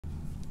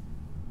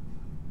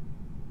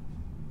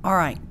All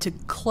right, to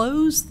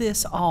close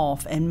this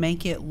off and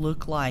make it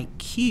look like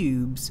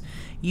cubes,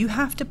 you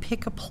have to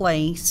pick a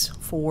place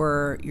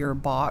for your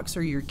box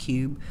or your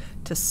cube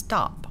to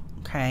stop,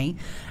 okay?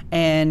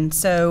 And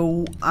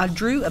so I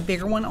drew a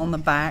bigger one on the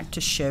back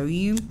to show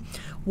you.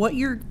 What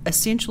you're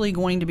essentially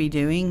going to be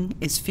doing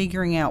is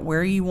figuring out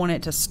where you want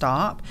it to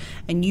stop,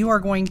 and you are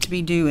going to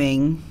be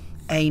doing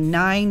a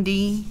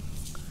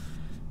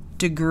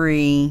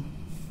 90-degree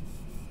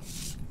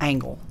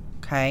angle,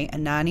 okay? A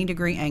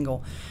 90-degree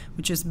angle,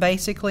 which is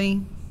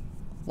basically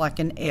like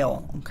an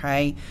L,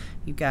 okay?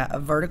 You've got a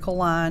vertical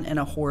line and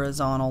a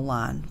horizontal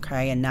line,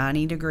 okay? A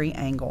 90-degree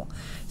angle.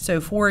 So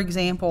for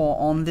example,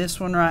 on this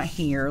one right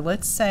here,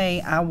 let's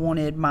say I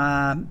wanted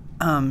my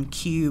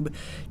cube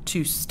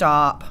to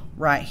stop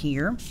right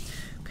here,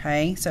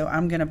 okay? So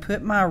I'm gonna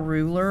put my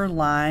ruler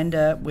lined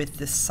up with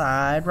the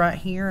side right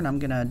here, and I'm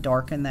gonna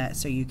darken that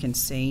so you can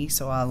see.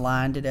 So I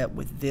lined it up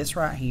with this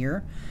right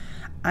here.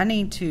 I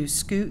need to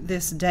scoot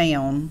this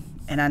down,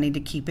 and I need to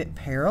keep it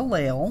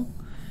parallel,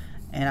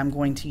 and I'm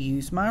going to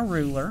use my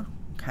ruler,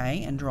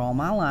 okay, and draw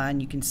my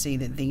line. You can see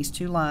that these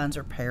two lines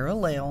are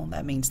parallel.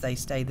 That means they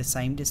stay the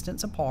same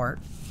distance apart.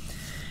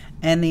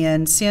 And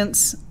then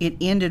since it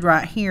ended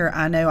right here,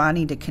 I know I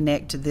need to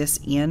connect to this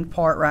end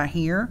part right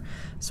here.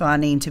 So I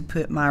need to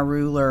put my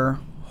ruler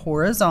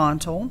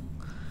horizontal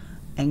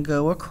and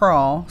go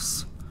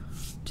across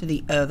to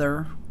the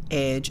other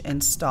edge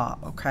and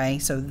stop, okay?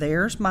 So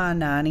there's my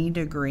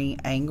 90-degree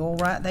angle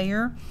right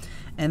there.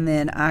 And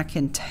then I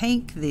can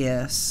take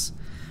this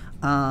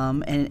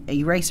an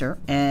eraser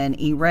and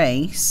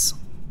erase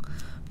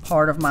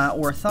part of my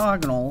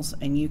orthogonals,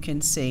 and you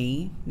can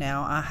see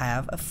now I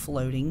have a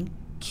floating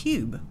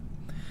cube.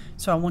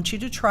 So I want you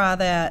to try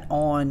that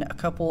on a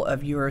couple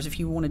of yours. If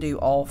you want to do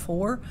all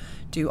four,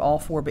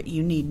 but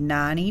you need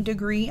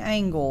 90-degree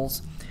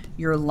angles.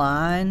 Your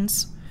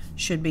lines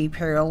should be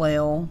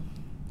parallel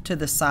to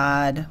the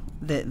side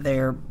that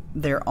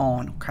they're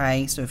on,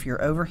 okay? So if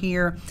you're over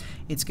here,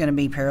 it's going to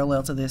be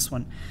parallel to this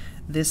one.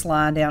 This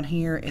line down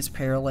here is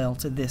parallel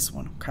to this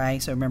one, okay?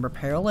 So remember,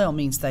 parallel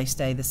means they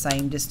stay the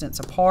same distance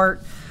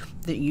apart,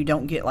 that you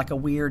don't get like a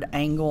weird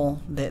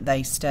angle, that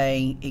they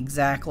stay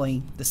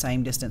exactly the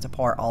same distance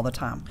apart all the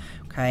time,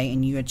 okay?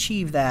 And you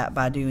achieve that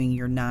by doing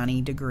your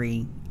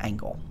 90-degree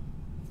angle.